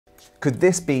Could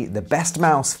this be the best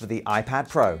mouse for the iPad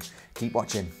Pro? Keep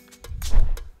watching.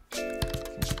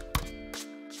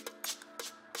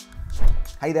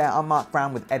 Hey there, I'm Mark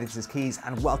Brown with Editor's Keys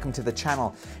and welcome to the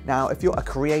channel. Now, if you're a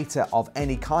creator of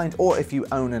any kind or if you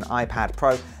own an iPad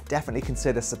Pro, definitely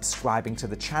consider subscribing to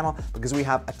the channel because we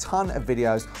have a ton of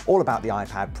videos all about the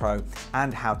iPad Pro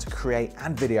and how to create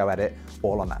and video edit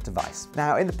all on that device.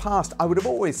 Now, in the past, I would have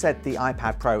always said the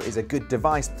iPad Pro is a good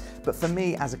device, but for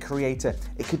me as a creator,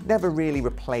 it could never really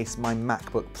replace my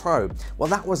MacBook Pro. Well,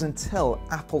 that was until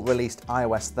Apple released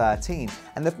iOS 13,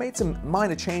 and they've made some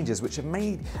minor changes which have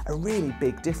made a really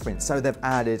big difference. So they've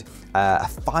added a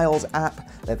Files app,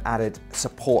 they've added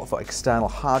support for external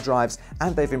hard drives,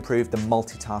 and they've improved the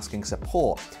multitasking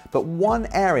support. But one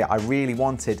area I really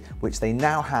wanted, which they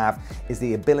now have, is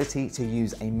the ability to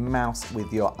use a mouse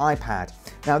with your iPad.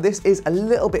 Now, this is a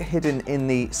little bit hidden in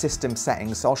the system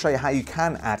settings, so I'll show you how you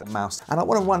can add a mouse. And I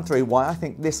want to run through why I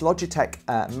think this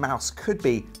Logitech mouse could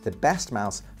be the best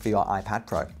mouse for your iPad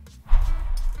Pro.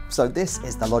 So this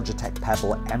is the Logitech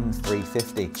Pebble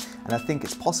M350, and I think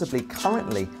it's possibly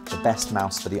currently the best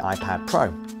mouse for the iPad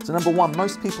Pro. So number one,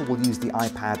 most people will use the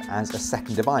iPad as a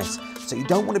second device, so you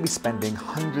don't want to be spending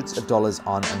hundreds of dollars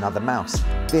on another mouse.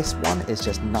 This one is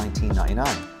just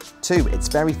 $19.99. Two, it's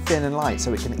very thin and light,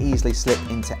 so it can easily slip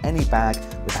into any bag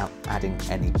without adding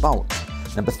any bulk.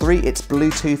 Number three, it's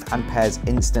Bluetooth and pairs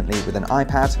instantly with an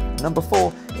iPad. Number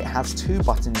four, it has two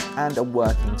buttons and a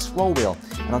working scroll wheel.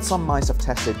 And on some mice I've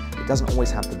tested, it doesn't always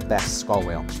have the best scroll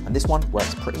wheel. And this one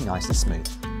works pretty nice and smooth.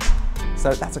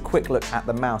 So that's a quick look at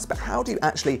the mouse, but how do you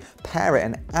actually pair it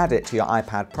and add it to your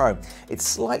iPad Pro? It's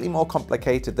slightly more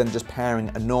complicated than just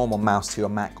pairing a normal mouse to your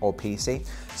Mac or PC.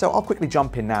 So I'll quickly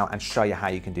jump in now and show you how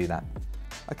you can do that.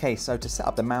 Okay, so to set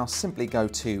up the mouse, simply go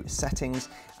to Settings,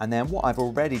 and then what I've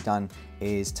already done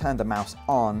is turn the mouse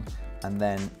on and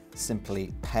then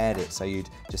simply paired it. So you'd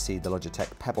just see the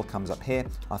Logitech Pebble comes up here.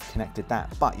 I've connected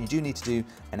that, but you do need to do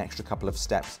an extra couple of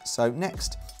steps. So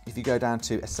next, if you go down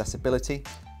to Accessibility,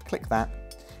 click that,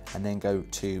 and then go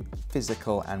to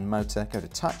Physical and Motor, go to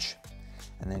Touch,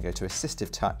 and then go to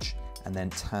Assistive Touch, and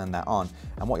then turn that on.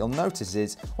 And what you'll notice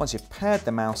is once you've paired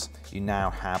the mouse, you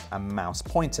now have a mouse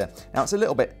pointer. Now it's a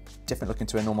little bit different looking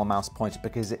to a normal mouse pointer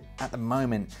because at the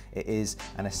moment it is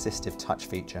an assistive touch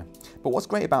feature. But what's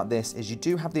great about this is you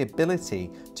do have the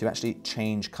ability to actually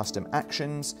change custom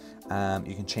actions.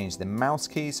 You can change the mouse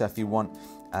key, so if you want,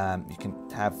 you can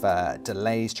have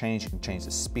delays change, you can change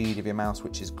the speed of your mouse,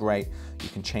 which is great. You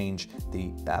can change the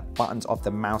buttons of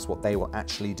the mouse, what they will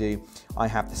actually do. I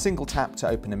have the single tap to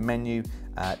open a menu,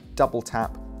 double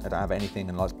tap, I don't have anything,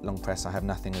 and long press, I have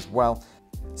nothing as well.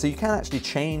 So you can actually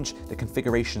change the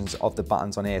configurations of the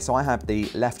buttons on here. So I have the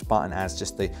left button as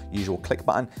just the usual click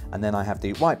button, and then I have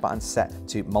the right button set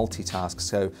to multitask.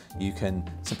 So you can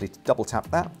simply double tap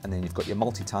that, and then you've got your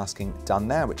multitasking done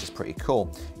there, which is pretty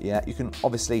cool. Yeah, you can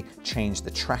obviously change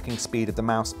the tracking speed of the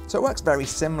mouse. So it works very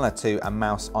similar to a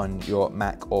mouse on your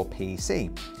Mac or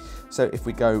PC. So if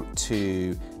we go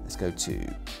to, let's go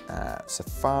to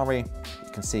Safari,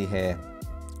 you can see here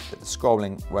that the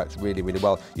scrolling works really, really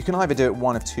well. You can either do it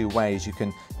one of two ways. You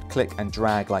can click and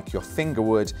drag like your finger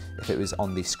would if it was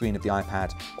on the screen of the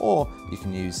iPad, or you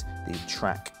can use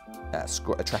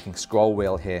the tracking scroll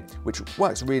wheel here, which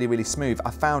works really, really smooth.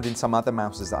 I found in some other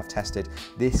mouses that I've tested,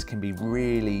 this can be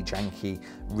really janky,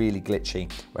 really glitchy,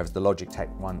 whereas the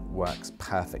Logitech one works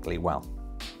perfectly well.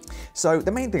 So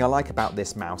the main thing I like about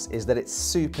this mouse is that it's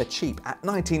super cheap. At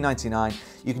 $19.99,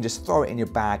 you can just throw it in your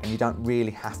bag and you don't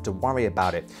really have to worry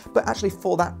about it. But actually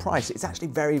for that price, it's actually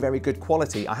very, very good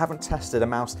quality. I haven't tested a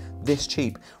mouse this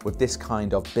cheap with this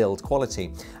kind of build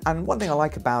quality. And one thing I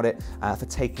like about it for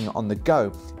taking it on the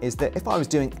go is that if I was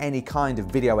doing any kind of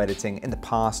video editing in the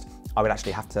past, I would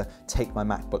actually have to take my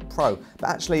MacBook Pro. But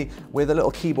actually, with a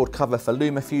little keyboard cover for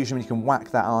Lumafusion, you can whack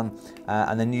that on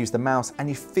and then use the mouse, and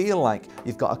you feel like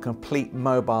you've got a complete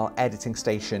mobile editing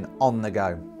station on the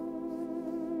go.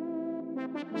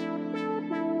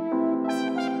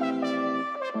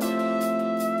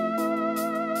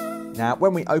 Now,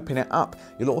 when we open it up,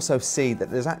 you'll also see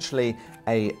that there's actually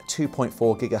a 2.4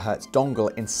 gigahertz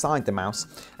dongle inside the mouse,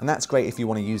 and that's great if you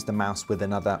want to use the mouse with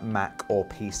another Mac or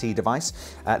PC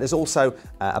device. There's also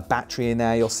a battery in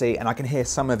there, you'll see, and I can hear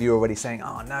some of you already saying,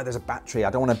 oh no, there's a battery, I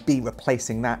don't want to be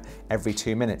replacing that every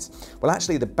 2 minutes. Well,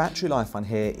 actually the battery life on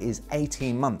here is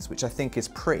 18 months, which I think is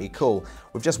pretty cool.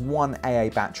 With just one AA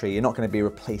battery, you're not going to be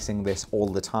replacing this all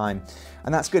the time.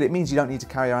 And that's good. It means you don't need to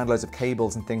carry around loads of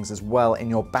cables and things as well in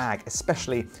your bag,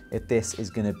 especially if this is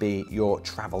going to be your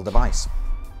travel device.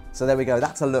 So there we go,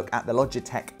 that's a look at the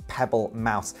Logitech Pebble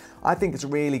mouse. I think it's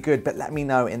really good, but let me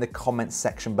know in the comments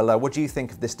section below. What do you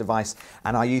think of this device,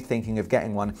 and are you thinking of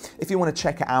getting one? If you want to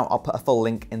check it out, I'll put a full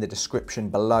link in the description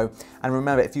below. And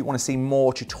remember, if you want to see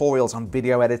more tutorials on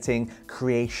video editing,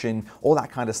 creation, all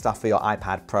that kind of stuff for your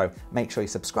iPad Pro, make sure you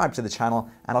subscribe to the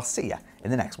channel, and I'll see you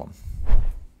in the next one.